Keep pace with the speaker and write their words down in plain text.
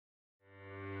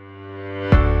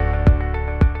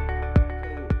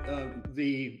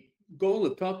the goal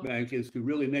of TalkBank is to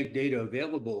really make data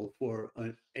available for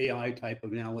an AI type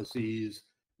of analyses,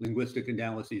 linguistic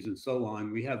analyses, and so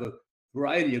on. We have a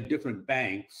variety of different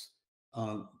banks.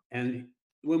 And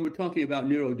when we're talking about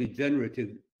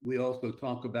neurodegenerative, we also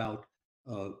talk about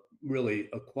really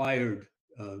acquired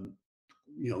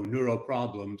neuro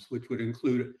problems, which would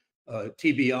include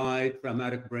TBI,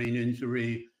 traumatic brain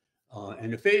injury,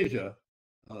 and aphasia,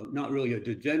 not really a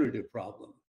degenerative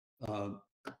problem.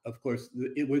 Of course,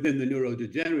 within the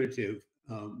neurodegenerative,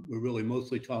 we're really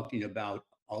mostly talking about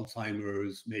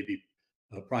Alzheimer's, maybe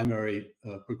primary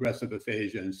progressive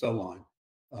aphasia, and so on.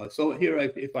 So here,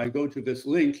 if I go to this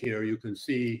link here, you can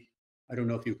see, I don't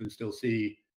know if you can still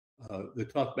see the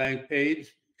TalkBank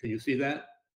page. Can you see that?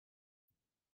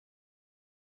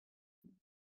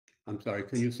 I'm sorry,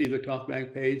 can you see the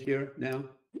TalkBank page here now?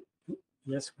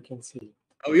 Yes, we can see.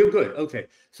 Oh, you're good. Okay.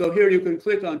 So here you can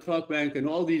click on TalkBank, and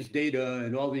all these data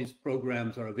and all these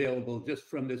programs are available just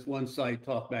from this one site,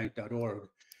 talkbank.org.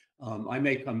 I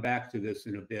may come back to this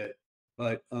in a bit,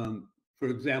 but for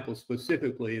example,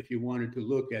 specifically, if you wanted to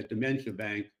look at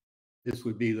DementiaBank, this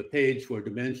would be the page for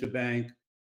DementiaBank.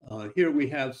 Here we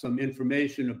have some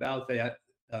information about that.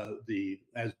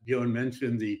 As Bjorn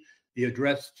mentioned, the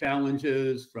address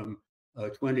challenges from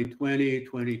 2020,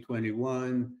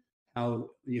 2021, how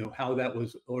that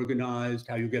was organized,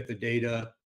 how you get the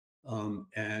data,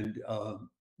 and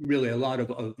really a lot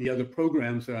of the other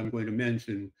programs that I'm going to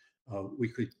mention we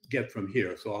could get from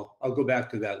here. So I'll go back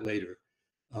to that later.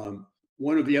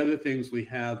 One of the other things we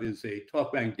have is a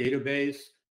TalkBank database,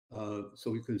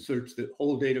 so we can search the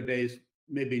whole database,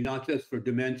 maybe not just for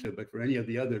dementia, but for any of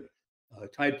the other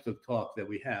types of talk that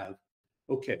we have.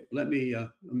 Okay, let me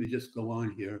just go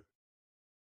on here.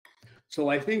 So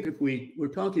I think if we're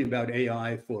talking about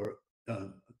AI for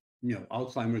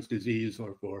Alzheimer's disease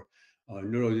or for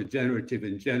neurodegenerative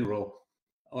in general,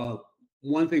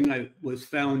 one thing I was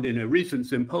found in a recent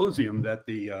symposium that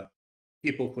the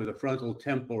people for the Frontal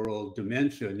Temporal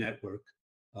Dementia Network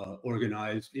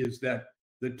organized is that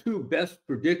the two best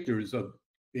predictors of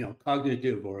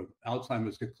cognitive or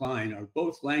Alzheimer's decline are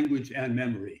both language and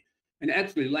memory. And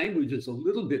actually, language is a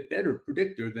little bit better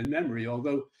predictor than memory,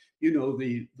 although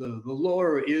the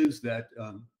lore is that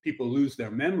people lose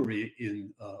their memory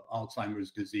in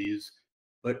Alzheimer's disease,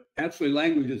 but actually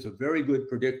language is a very good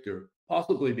predictor,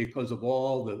 possibly because of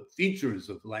all the features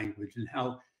of language and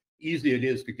how easy it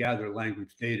is to gather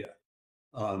language data.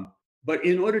 But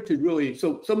in order to really,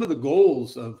 so some of the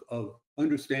goals of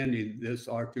understanding this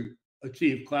are to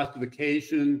achieve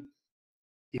classification,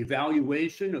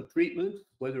 evaluation of treatment,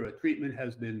 whether a treatment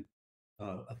has been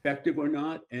effective or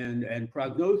not, and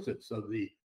prognosis of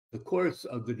the course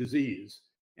of the disease.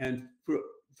 And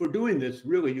for doing this,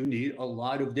 really, you need a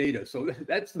lot of data. So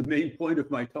that's the main point of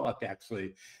my talk,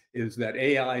 actually, is that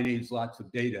AI needs lots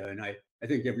of data. And I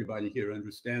think everybody here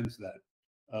understands that.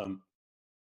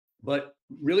 But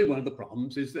really, one of the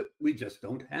problems is that we just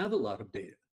don't have a lot of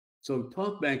data. So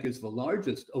TalkBank is the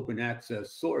largest open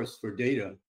access source for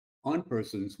data on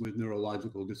persons with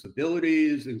neurological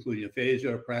disabilities, including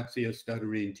aphasia, apraxia,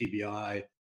 stuttering, TBI,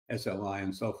 SLI,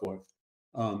 and so forth.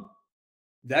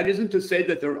 That isn't to say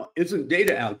that there isn't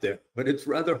data out there, but it's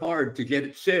rather hard to get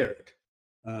it shared.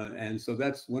 And so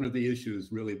that's one of the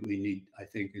issues really we need, I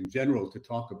think, in general to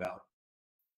talk about.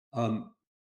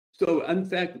 So in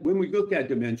fact, when we look at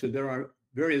dementia, there are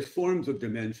various forms of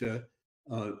dementia.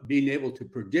 Being able to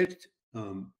predict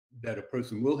that a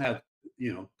person will have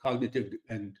cognitive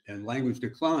and language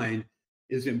decline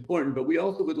is important, but we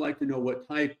also would like to know what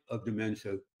type of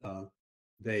dementia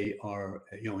they are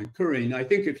incurring. I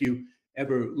think if you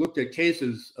ever looked at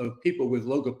cases of people with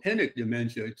logopenic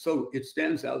dementia, it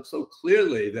stands out so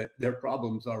clearly that their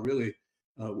problems are really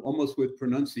almost with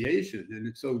pronunciation, and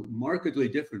it's so markedly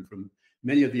different from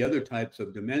many of the other types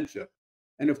of dementia.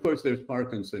 And of course, there's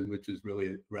Parkinson, which is really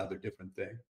a rather different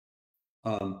thing.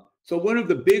 So one of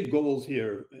the big goals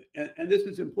here, and this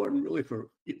is important really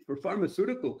for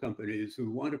pharmaceutical companies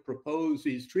who want to propose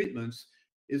these treatments,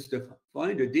 is to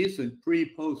find a decent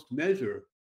pre-post measure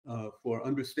for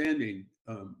understanding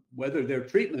whether their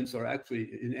treatments are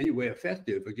actually in any way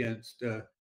effective against,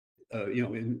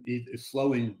 in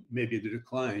slowing maybe the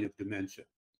decline of dementia.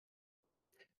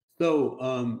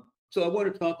 So, so I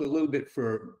want to talk a little bit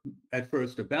at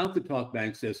first about the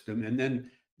TalkBank system, and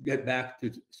then get back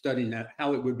to studying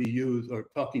how it would be used, or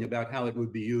talking about how it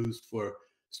would be used for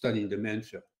studying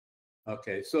dementia.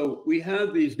 Okay, so we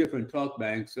have these different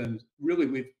TalkBanks, and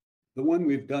really the one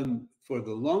we've done for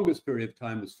the longest period of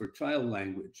time is for child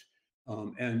language.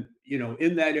 And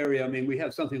in that area, I mean, we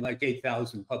have something like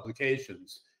 8,000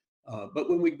 publications. But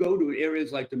when we go to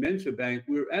areas like DementiaBank,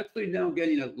 we're actually now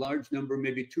getting a large number,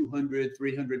 maybe 200,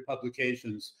 300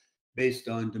 publications based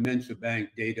on DementiaBank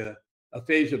data.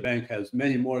 Aphasia Bank has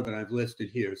many more than I've listed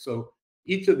here. So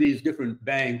each of these different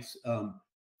banks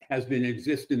has been in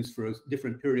existence for a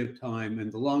different period of time.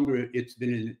 And the longer it's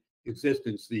been in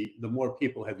existence, the more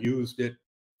people have used it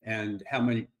and how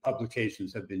many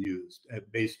publications have been used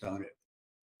based on it.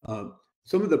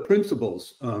 Some of the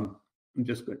principles, I'm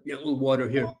just going to get a little water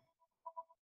here.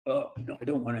 No, I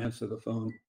don't want to answer the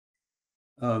phone.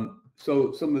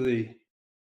 So some of the,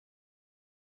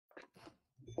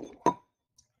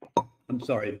 I'm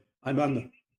sorry, I'm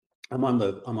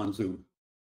on Zoom.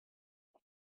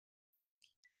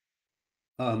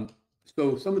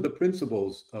 So some of the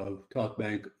principles of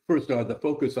TalkBank first are the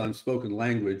focus on spoken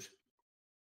language,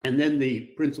 and then the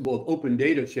principle of open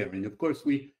data sharing. Of course,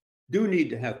 we do need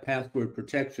to have password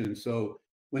protection. So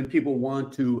when people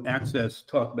want to access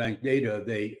TalkBank data,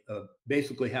 they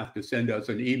basically have to send us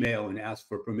an email and ask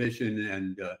for permission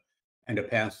and a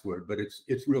password, but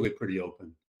it's really pretty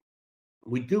open.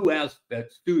 We do ask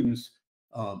that students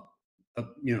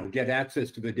get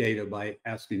access to the data by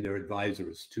asking their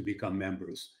advisors to become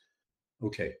members.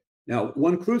 Okay. Now,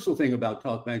 one crucial thing about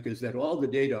TalkBank is that all the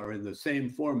data are in the same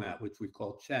format, which we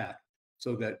call chat,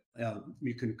 so that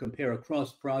you can compare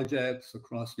across projects,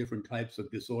 across different types of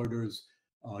disorders,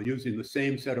 using the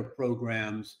same set of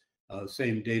programs,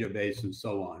 same database, and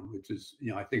so on, which is,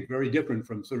 I think, very different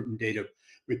from certain data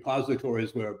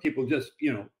repositories where people just,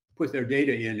 put their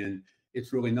data in and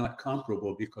it's really not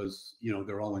comparable because,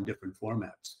 they're all in different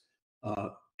formats.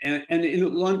 And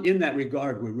in that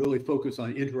regard, we really focus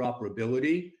on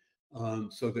interoperability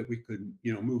so that we could,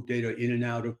 move data in and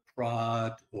out of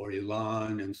PROT or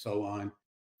Elan and so on,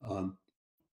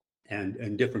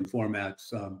 and different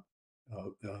formats,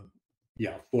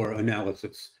 for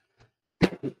analysis.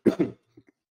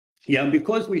 Yeah, and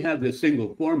because we have this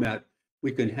single format,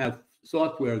 we can have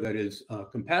software that is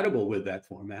compatible with that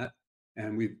format,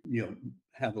 and we,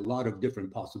 have a lot of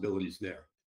different possibilities there.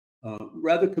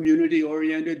 Rather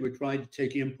community-oriented, we're trying to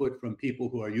take input from people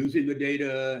who are using the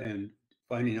data and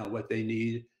finding out what they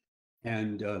need,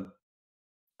 and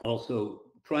also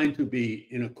trying to be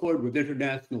in accord with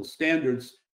international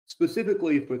standards,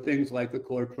 specifically for things like the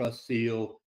Core Trust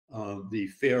Seal, the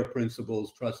FAIR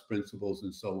principles, trust principles,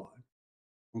 and so on.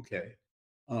 Okay.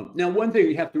 Now, one thing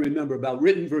you have to remember about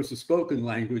written versus spoken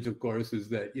language, of course, is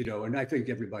that, and I think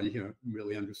everybody here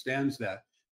really understands that,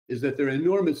 is that there are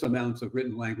enormous amounts of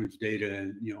written language data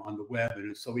and, on the web,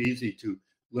 and it's so easy to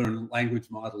learn language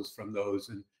models from those.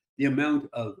 And the amount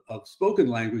of spoken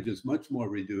language is much more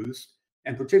reduced,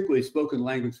 and particularly spoken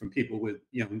language from people with,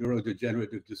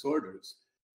 neurodegenerative disorders.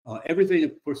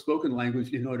 Everything for spoken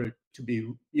language, in order to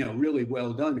be, really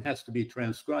well done, has to be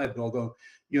transcribed. Although,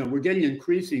 we're getting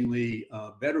increasingly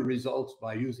better results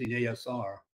by using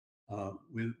ASR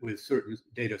with certain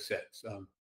data sets,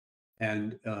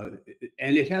 and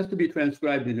it has to be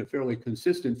transcribed in a fairly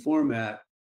consistent format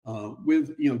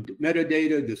with,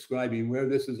 metadata describing where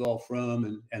this is all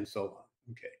from and so on.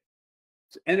 Okay.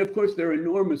 And of course, there are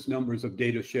enormous numbers of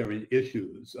data sharing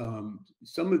issues.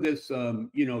 Some of this,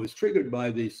 is triggered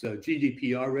by these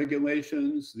GDPR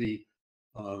regulations, the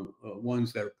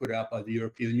ones that are put out by the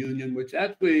European Union, which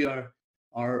actually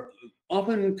are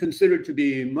often considered to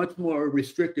be much more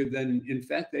restrictive than, in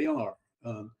fact, they are.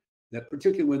 That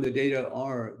particularly when the data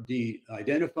are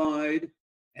de-identified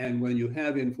and when you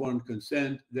have informed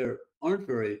consent, there aren't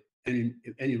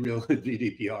any real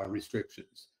GDPR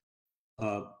restrictions.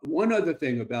 One other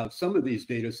thing about some of these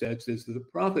data sets is that the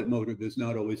profit motive is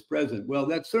not always present. Well,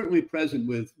 that's certainly present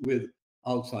with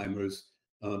Alzheimer's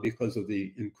because of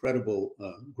the incredible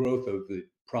growth of the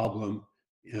problem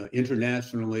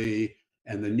internationally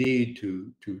and the need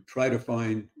to try to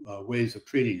find ways of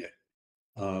treating it.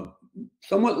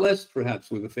 Somewhat less perhaps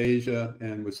with aphasia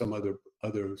and with some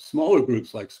other smaller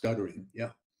groups like stuttering. Yeah.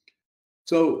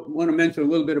 So I want to mention a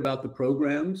little bit about the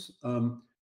programs.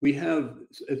 We have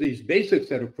these basic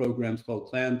set of programs called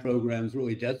CLAN programs,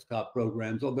 really desktop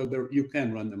programs, although you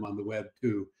can run them on the web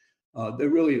too. They're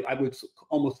really, I would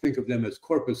almost think of them as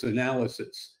corpus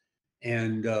analysis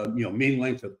and, mean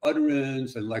length of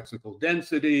utterance and lexical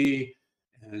density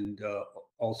and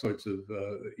all sorts of,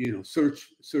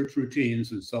 search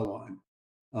routines and so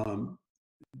on.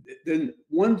 Then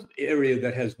one area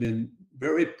that has been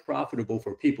very profitable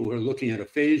for people who are looking at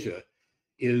aphasia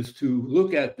is to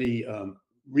look at the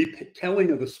retelling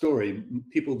of a story.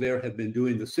 People there have been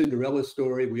doing the Cinderella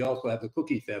story. We also have the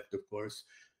cookie theft, of course,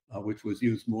 which was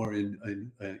used more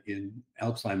in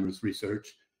Alzheimer's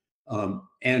research.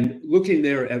 And looking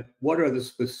there at what are the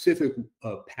specific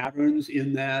patterns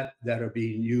in that are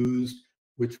being used,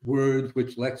 which words,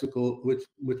 which lexical, which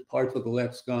parts of the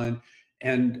lexicon.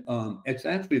 And it's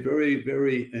actually very,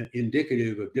 very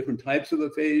indicative of different types of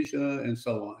aphasia and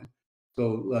so on.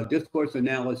 So discourse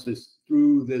analysis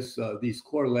through these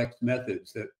core lex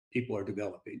methods that people are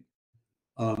developing.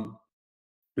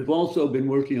 We've also been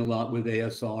working a lot with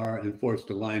ASR and forced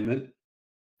alignment.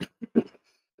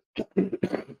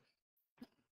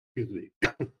 Excuse me.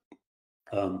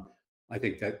 I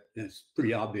think that is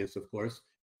pretty obvious, of course.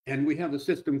 And we have a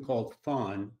system called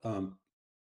FON,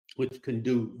 which can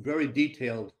do very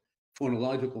detailed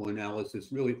phonological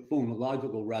analysis, really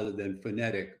phonological rather than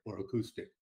phonetic or acoustic.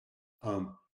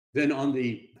 Then on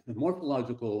the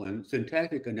morphological and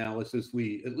syntactic analysis,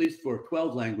 we, at least for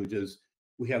 12 languages,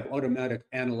 we have automatic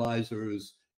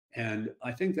analyzers. And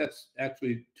I think that's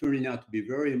actually turning out to be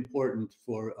very important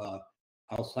for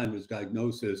Alzheimer's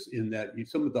diagnosis, in that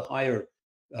some of the higher,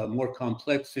 more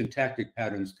complex syntactic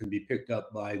patterns can be picked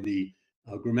up by the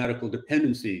grammatical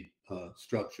dependency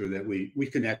structure that we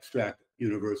can extract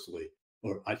universally,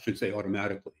 or I should say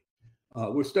automatically.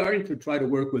 We're starting to try to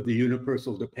work with the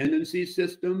universal dependency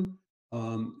system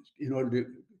in order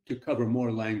to cover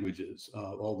more languages,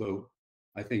 although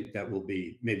I think that will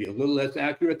be maybe a little less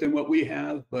accurate than what we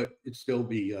have, but it'd still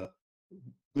be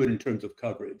good in terms of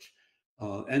coverage.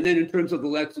 And then in terms of the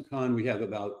lexicon, we have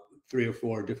about 3 or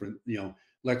 4 different,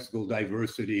 lexical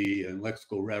diversity and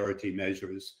lexical rarity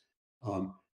measures.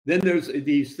 Then there's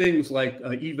these things like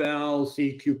eval,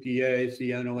 CQPA,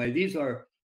 CNOA. These are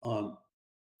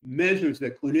measures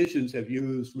that clinicians have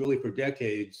used really for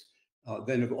decades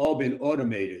that have all been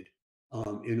automated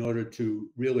in order to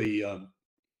really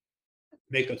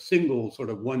make a single sort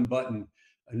of one-button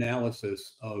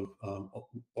analysis of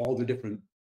all the different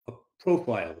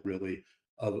profile, really,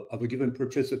 of a given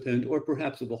participant, or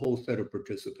perhaps of a whole set of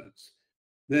participants.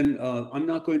 Then I'm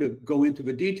not going to go into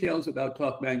the details about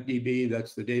TalkBank DB.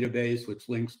 That's the database which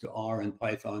links to R and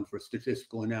Python for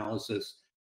statistical analysis.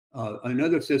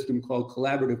 Another system called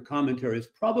collaborative commentary is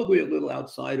probably a little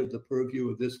outside of the purview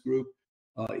of this group.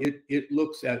 It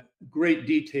looks at great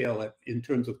detail in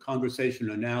terms of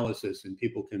conversation analysis, and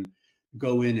people can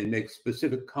go in and make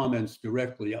specific comments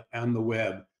directly on the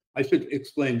web. I should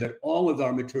explain that all of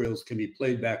our materials can be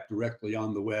played back directly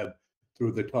on the web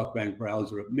through the TalkBank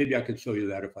browser. Maybe I could show you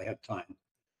that if I have time.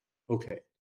 Okay,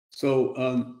 so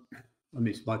let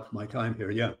me spot my time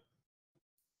here. Yeah.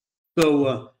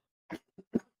 So,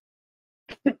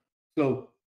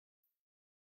 so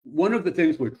one of the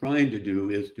things we're trying to do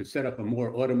is to set up a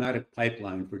more automatic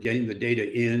pipeline for getting the data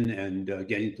in and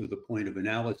getting to the point of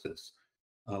analysis.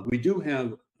 We do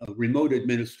have a remote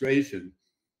administration.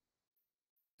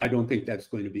 I don't think that's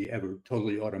going to be ever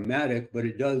totally automatic, but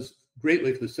it does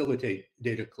greatly facilitate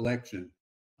data collection,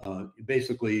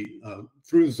 basically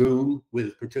through Zoom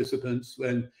with participants.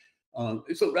 And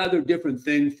it's a rather different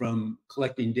thing from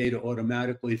collecting data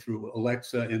automatically through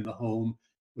Alexa in the home,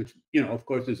 which, of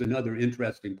course, is another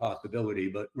interesting possibility.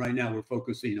 But right now we're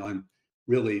focusing on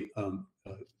really,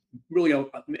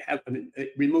 have a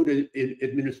remote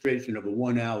administration of a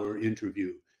 1-hour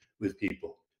interview with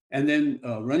people. And then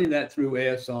running that through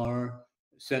ASR,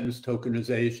 sentence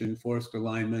tokenization, forced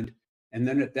alignment. And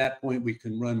then at that point, we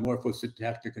can run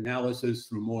morphosyntactic analysis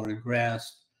through Moore and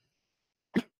Grass.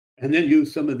 And then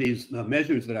use some of these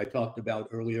measures that I talked about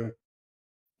earlier,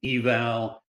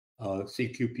 eval,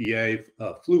 CQPA,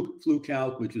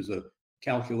 FluCalc, which is a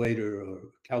calculator or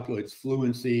calculates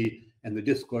fluency, and the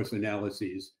discourse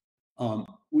analyses.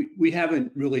 We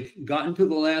haven't really gotten to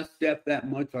the last step that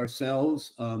much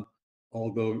ourselves,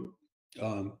 although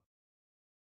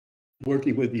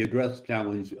working with the address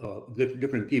challenge,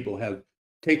 different people have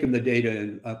taken the data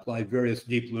and applied various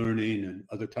deep learning and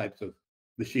other types of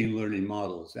machine learning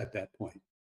models at that point.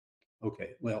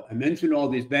 Okay, well, I mentioned all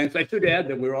these banks. I should add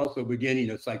that we're also beginning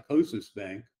a psychosis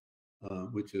bank,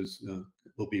 which is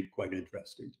will be quite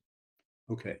interesting.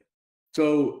 Okay,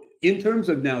 so in terms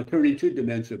of now turning to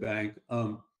DementiaBank,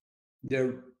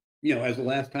 there, as the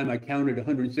last time I counted,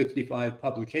 165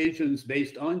 publications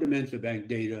based on DementiaBank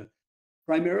data,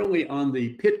 primarily on the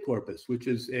PIT corpus, which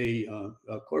is a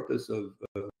corpus of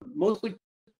mostly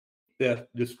death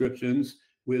descriptions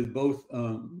with both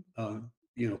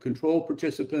control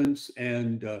participants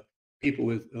and people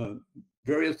with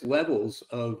various levels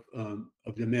of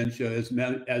dementia as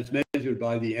measured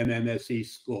by the MMSE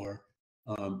score,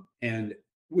 and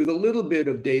with a little bit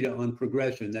of data on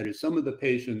progression. That is, some of the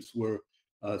patients were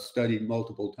studied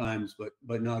multiple times,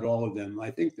 but not all of them.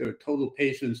 I think their total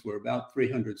patients were about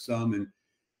 300 some, and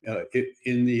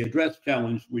in the address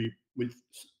challenge, we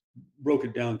broke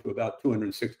it down to about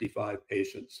 265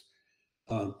 patients.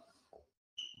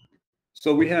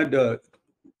 So we had the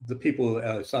people,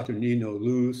 Saturnino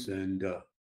Luz and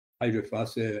Hydra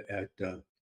Fase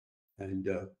and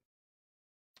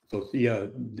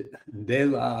Socia de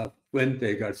la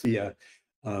Fuente Garcia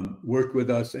worked with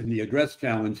us in the address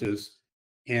challenges.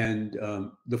 And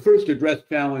the first address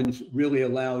challenge really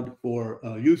allowed for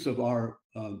use of our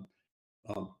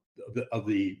of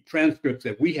the transcripts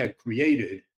that we had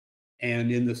created.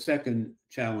 And in the second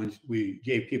challenge, we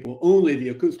gave people only the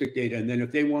acoustic data. And then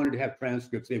if they wanted to have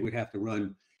transcripts, they would have to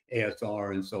run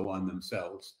ASR and so on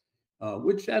themselves,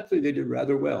 which actually they did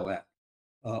rather well at.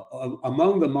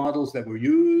 Among the models that were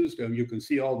used, you can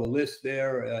see all the lists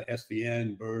there,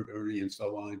 SVN, BERT, ERNIE, and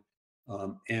so on.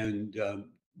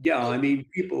 Yeah, I mean,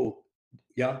 people,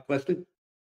 yeah, question?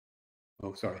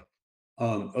 Oh, sorry.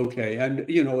 Okay, and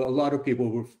you know, a lot of people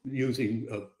were using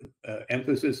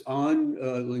emphasis on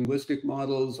linguistic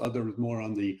models, others more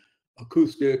on the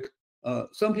acoustic.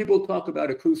 Some people talk about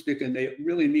acoustic and they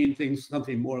really mean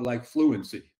something more like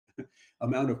fluency,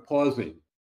 amount of pausing.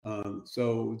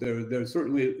 So there's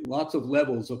certainly lots of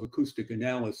levels of acoustic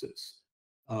analysis,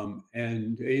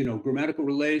 and you know, grammatical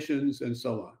relations and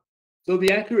so on. So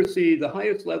the accuracy, the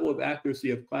highest level of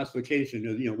accuracy of classification,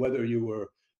 you know, whether you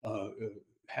were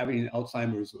having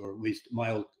Alzheimer's or at least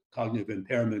mild cognitive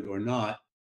impairment or not,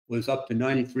 was up to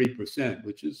 93%,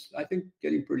 which is, I think,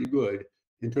 getting pretty good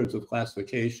in terms of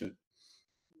classification.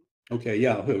 Okay,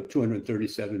 yeah,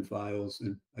 237 files,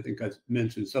 and I think I've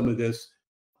mentioned some of this.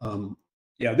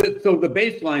 Yeah, so the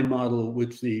baseline model,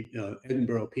 which the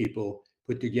Edinburgh people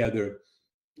put together,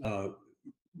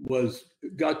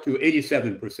 got to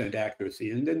 87%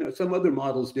 accuracy, and then some other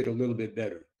models did a little bit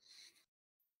better.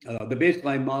 The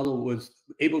baseline model was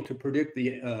able to predict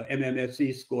the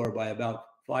MMSE score by about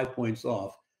 5 points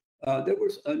off. There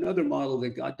was another model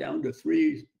that got down to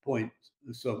 3 points,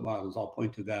 sub-models, I'll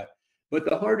point to that. But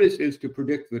the hardest is to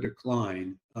predict the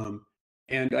decline.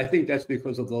 And I think that's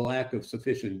because of the lack of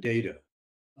sufficient data.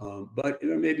 But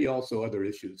there may be also other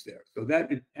issues there. So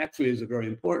that actually is a very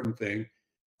important thing.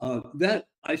 That,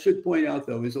 I should point out,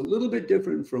 though, is a little bit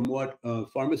different from what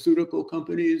pharmaceutical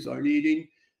companies are needing.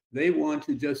 They want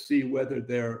to just see whether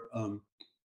their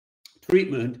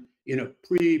treatment in a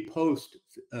pre-post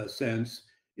sense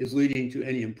is leading to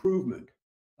any improvement.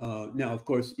 Now, of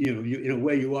course, you know, in a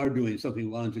way you are doing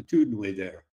something longitudinally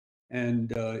there.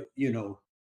 And, you know,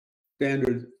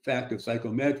 standard fact of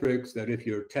psychometrics that if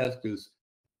your test is,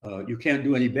 you can't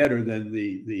do any better than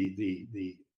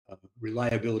the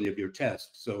reliability of your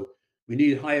test. So we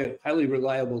need highly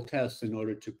reliable tests in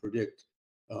order to predict,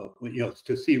 you know,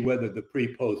 to see whether the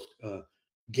pre-post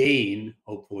gain,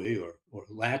 hopefully, or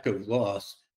lack of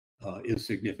loss is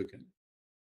significant.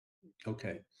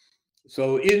 Okay,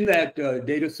 so in that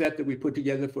data set that we put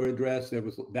together for address, there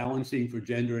was balancing for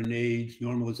gender and age,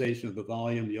 normalization of the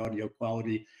volume, the audio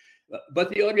quality. But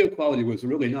the audio quality was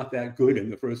really not that good in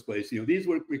the first place. You know, these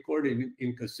were recorded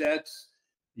in cassettes,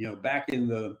 you know, back in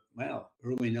the,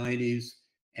 early 90s.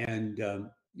 And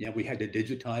yeah, we had to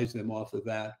digitize them off of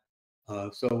that.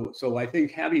 So I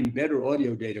think having better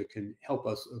audio data can help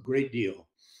us a great deal.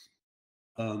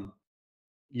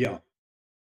 Yeah.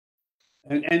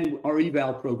 And our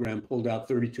eval program pulled out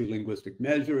 32 linguistic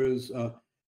measures.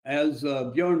 As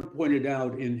Bjorn pointed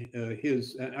out in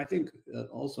his, and I think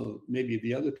also maybe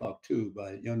the other talk too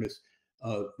by Jonas,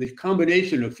 the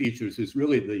combination of features is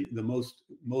really the most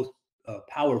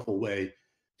powerful way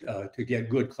to get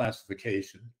good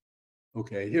classification.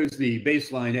 Okay, here's the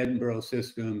baseline Edinburgh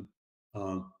system,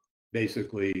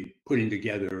 basically putting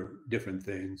together different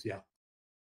things. Yeah.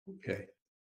 Okay.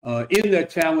 In that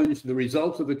challenge, the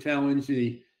results of the challenge,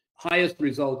 the highest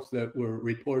results that were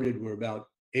reported were about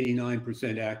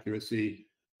 89% accuracy,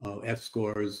 F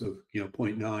scores of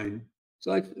 0.9.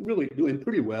 So I'm really doing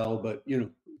pretty well, but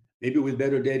maybe with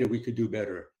better data we could do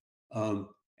better.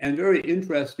 And very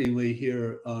interestingly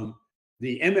here,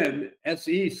 the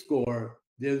MMSE score,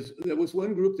 there was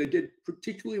one group that did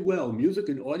particularly well, Music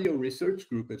and Audio Research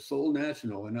Group at Seoul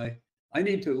National, and I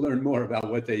need to learn more about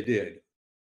what they did.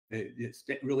 It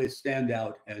really stand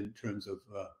out in terms of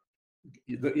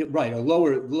right,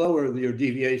 lower your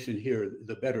deviation here,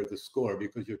 the better the score,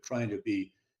 because you're trying to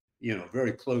be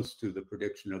very close to the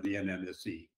prediction of the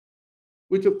MMSE,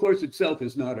 which of course itself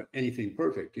is not anything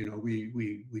perfect.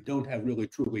 We don't have really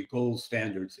truly gold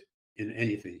standards in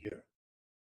anything here.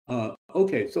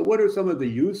 Okay, so what are some of the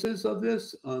uses of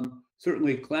this?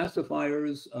 Certainly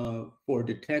classifiers for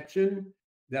detection.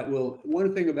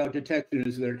 One thing about detection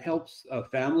is that it helps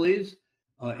families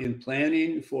in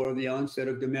planning for the onset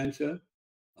of dementia.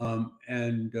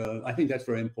 I think that's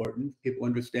very important, people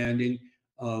understanding.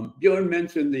 Bjorn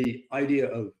mentioned the idea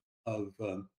of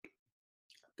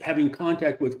having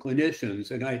contact with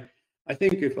clinicians. And I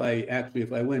think if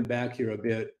I went back here a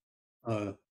bit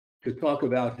to talk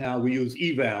about how we use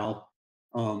eval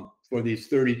for these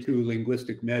 32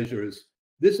 linguistic measures,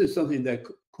 this is something that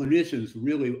clinicians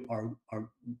really are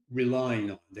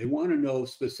relying on. They want to know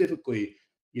specifically,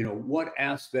 what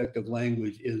aspect of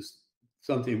language is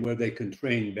something where they can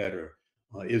train better.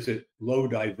 Is it low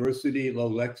diversity, low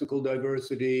lexical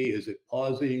diversity? Is it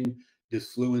pausing,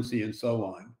 disfluency, and so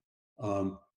on?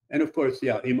 And of course,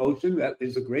 yeah, emotion, that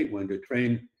is a great one to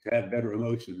train to have better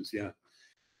emotions, yeah.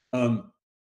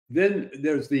 Then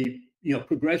there's the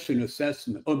progression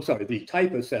assessment, the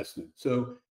type assessment.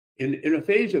 So in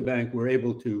aphasia bank, we're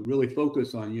able to really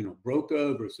focus on,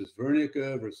 Broca versus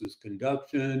Wernicke versus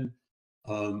conduction,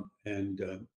 and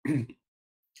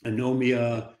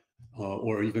anomia,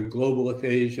 or even global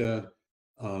aphasia,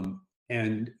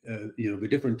 and the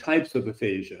different types of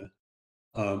aphasia,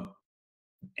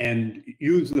 and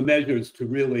use the measures to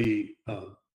really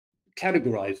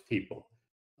categorize people.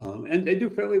 And they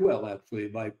do fairly well, actually,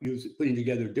 by putting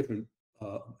together different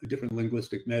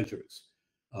linguistic measures.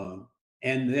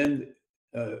 And then,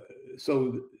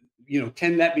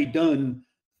 can that be done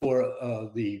for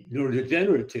the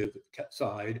neurodegenerative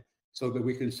side, so that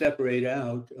we can separate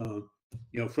out,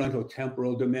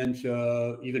 frontotemporal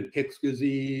dementia, even Pick's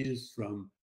disease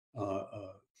from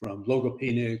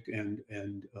logopenic, and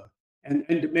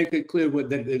to make it clear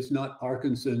that it's not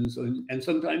Parkinson's, and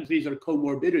sometimes these are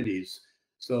comorbidities.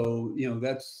 So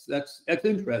that's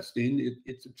interesting.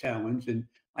 It's a challenge, and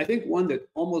I think one that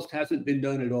almost hasn't been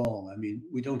done at all. I mean,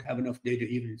 we don't have enough data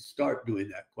to even start doing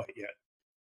that quite yet.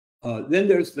 Then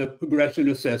there's the progression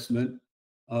assessment.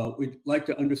 We'd like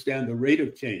to understand the rate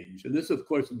of change, and this, of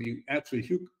course, would be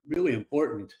actually really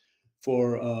important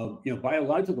for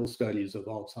biological studies of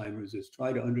Alzheimer's. Is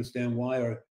try to understand why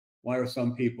are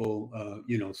some people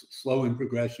slow in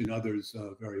progression, others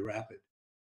very rapid,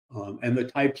 and the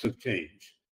types of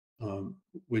change,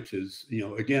 which is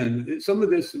again, some of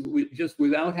this just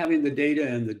without having the data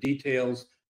and the details.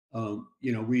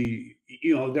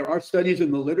 There are studies in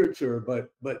the literature,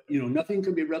 but nothing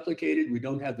can be replicated. We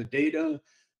don't have the data.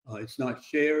 It's not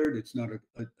shared. It's not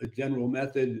a general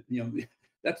method.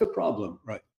 That's a problem,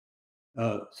 right?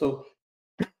 So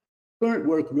current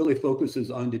work really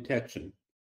focuses on detection,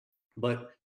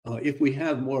 but if we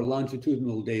have more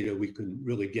longitudinal data, we can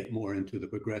really get more into the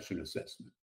progression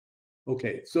assessment.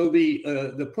 Okay, so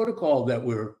the protocol that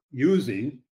we're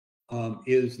using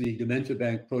is the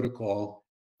DementiaBank protocol,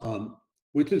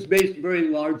 which is based very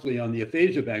largely on the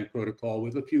aphasia bank protocol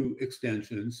with a few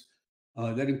extensions.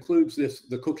 That includes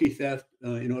the cookie theft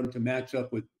in order to match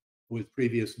up with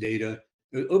previous data.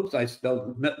 Oops, I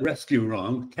spelled rescue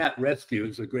wrong. Cat rescue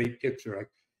is a great picture.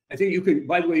 I think you can,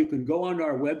 by the way, you can go on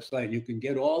our website, you can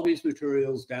get all these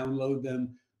materials, download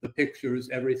them, the pictures,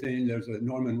 everything. There's a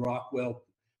Norman Rockwell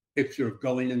picture of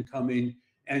going and coming,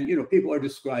 and people are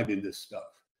describing this stuff.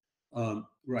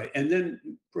 Right, and then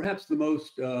perhaps the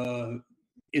most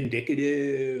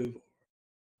indicative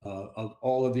of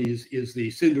all of these is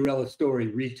the Cinderella story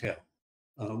retell.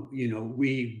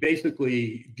 We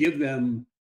basically give them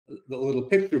the little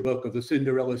picture book of the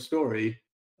Cinderella story,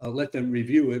 let them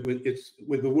review it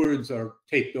with the words are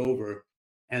taped over,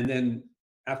 and then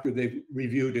after they've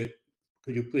reviewed it,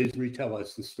 could you please retell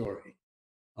us the story?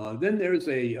 Then there's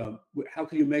how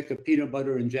can you make a peanut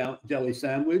butter and jelly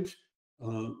sandwich?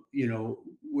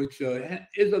 Which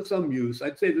is of some use.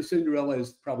 I'd say the Cinderella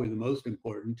is probably the most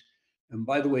important. And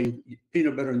by the way,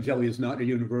 peanut butter and jelly is not a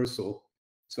universal.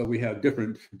 So we have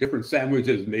different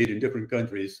sandwiches made in different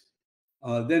countries.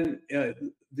 Then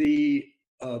the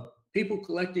people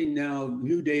collecting now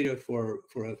new data for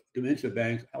a dementia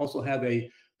bank also have a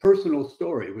personal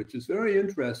story, which is very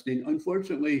interesting.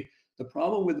 Unfortunately, the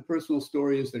problem with the personal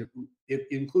story is that it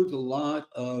includes a lot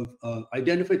of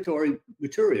identificatory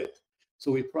material.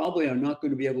 So we probably are not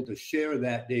going to be able to share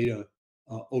that data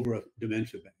over a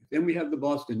dementia bank. Then we have the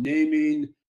Boston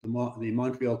naming, the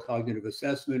Montreal cognitive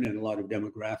assessment, and a lot of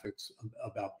demographics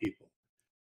about people.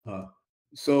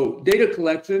 So data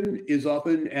collection is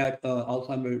often at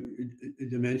Alzheimer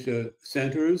dementia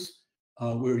centers.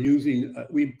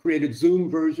 We've created Zoom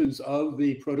versions of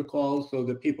the protocol so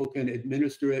that people can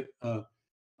administer it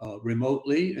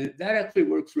remotely. And that actually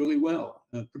works really well,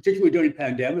 particularly during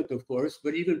pandemic, of course,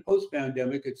 but even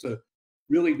post-pandemic, it's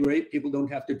really great. People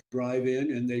don't have to drive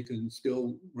in and they can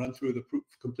still run through the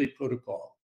complete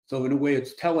protocol. So in a way,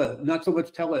 it's not so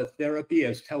much teletherapy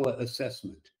as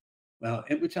teleassessment.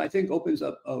 and which I think opens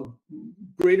up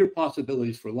greater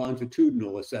possibilities for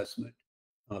longitudinal assessment.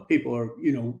 People are,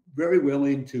 very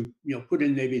willing to, put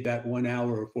in maybe that 1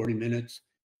 hour or 40 minutes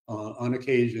on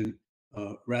occasion,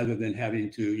 rather than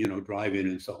having to, drive in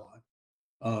and so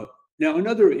on. Now,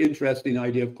 another interesting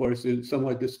idea, of course, is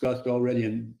somewhat discussed already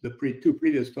in the two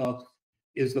previous talks,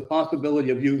 is the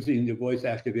possibility of using the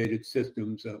voice-activated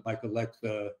systems like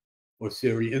Alexa or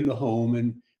Siri in the home,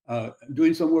 and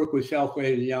doing some work with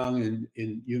Xiaohui Liang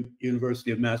in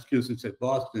University of Massachusetts at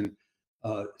Boston,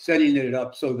 setting it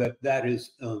up so that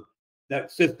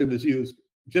that system is used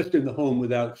just in the home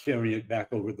without sharing it back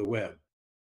over the web.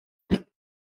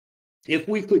 If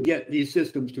we could get these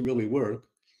systems to really work,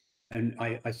 and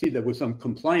I see there was some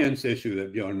compliance issue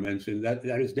that Bjorn mentioned, that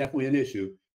is definitely an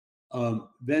issue,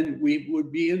 then we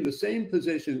would be in the same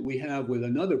position we have with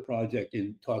another project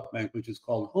in TalkBank, which is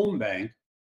called Home Bank,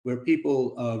 where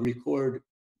people record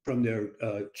from their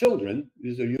children.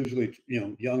 These are usually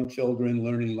young children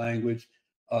learning language,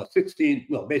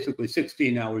 basically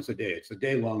 16 hours a day. It's a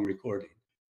day-long recording.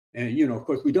 And of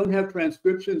course, we don't have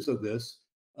transcriptions of this,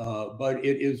 but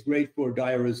it is great for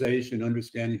diarization,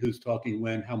 understanding who's talking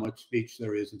when, how much speech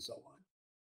there is, and so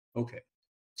on. Okay.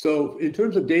 So in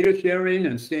terms of data sharing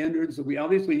and standards, we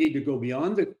obviously need to go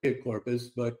beyond the PIC corpus,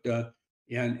 but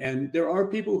and there are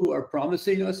people who are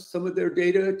promising us some of their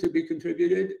data to be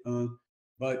contributed,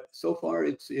 but so far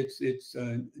it's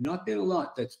not been a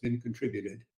lot that's been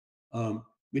contributed.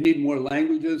 We need more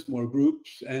languages, more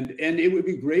groups, and it would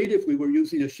be great if we were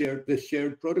using this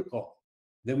shared protocol.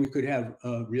 Then we could have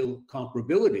real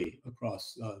comparability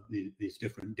across these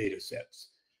different data sets.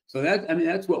 So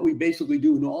that's what we basically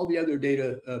do in all the other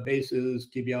databases,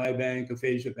 DementiaBank,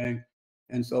 APHasiaBank,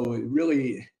 and so it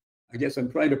really, I guess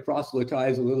I'm trying to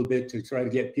proselytize a little bit to try to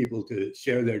get people to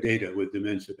share their data with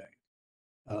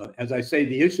DementiaBank. As I say,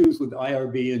 the issues with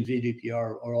IRB and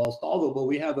GDPR are all solvable.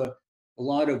 We have a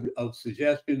lot of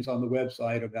suggestions on the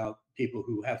website about people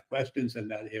who have questions in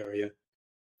that area.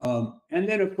 And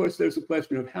then, of course, there's a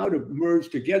question of how to merge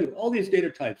together all these data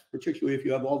types, particularly if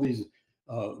you have all these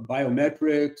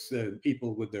biometrics,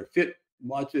 people with their Fit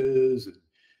watches, and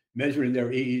measuring their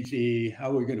EEG.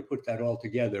 How we're going to put that all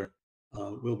together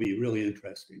will be really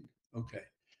interesting. Okay.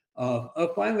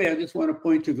 Finally, I just want to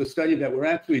point to the study that we're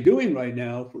actually doing right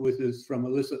now, which is from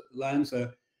Alyssa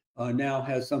Lanza. Now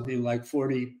has something like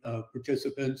 40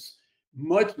 participants,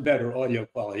 much better audio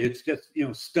quality. It's just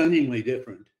stunningly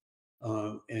different.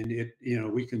 And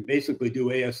we can basically do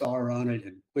ASR on it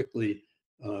and quickly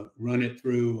run it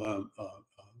through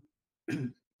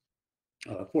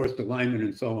forced alignment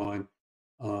and so on.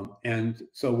 And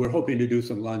so we're hoping to do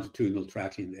some longitudinal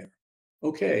tracking there.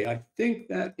 Okay, I think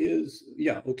that is,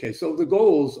 okay. So the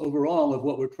goals overall of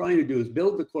what we're trying to do is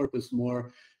build the corpus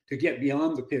more to get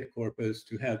beyond the PIT corpus,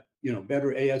 to have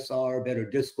better ASR, better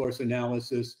discourse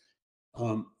analysis.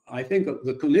 I think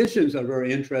the clinicians are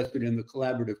very interested in the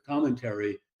collaborative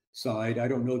commentary side. I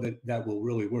don't know that that will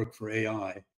really work for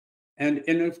AI. And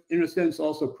in a sense,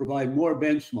 also provide more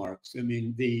benchmarks. I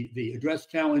mean, the address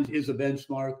challenge is a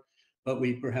benchmark, but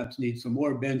we perhaps need some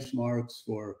more benchmarks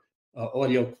for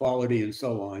audio quality and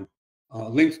so on.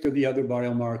 Links to the other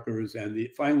biomarkers, and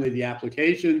finally the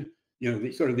application,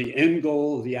 the sort of the end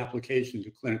goal of the application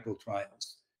to clinical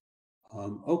trials.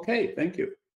 Okay, thank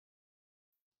you.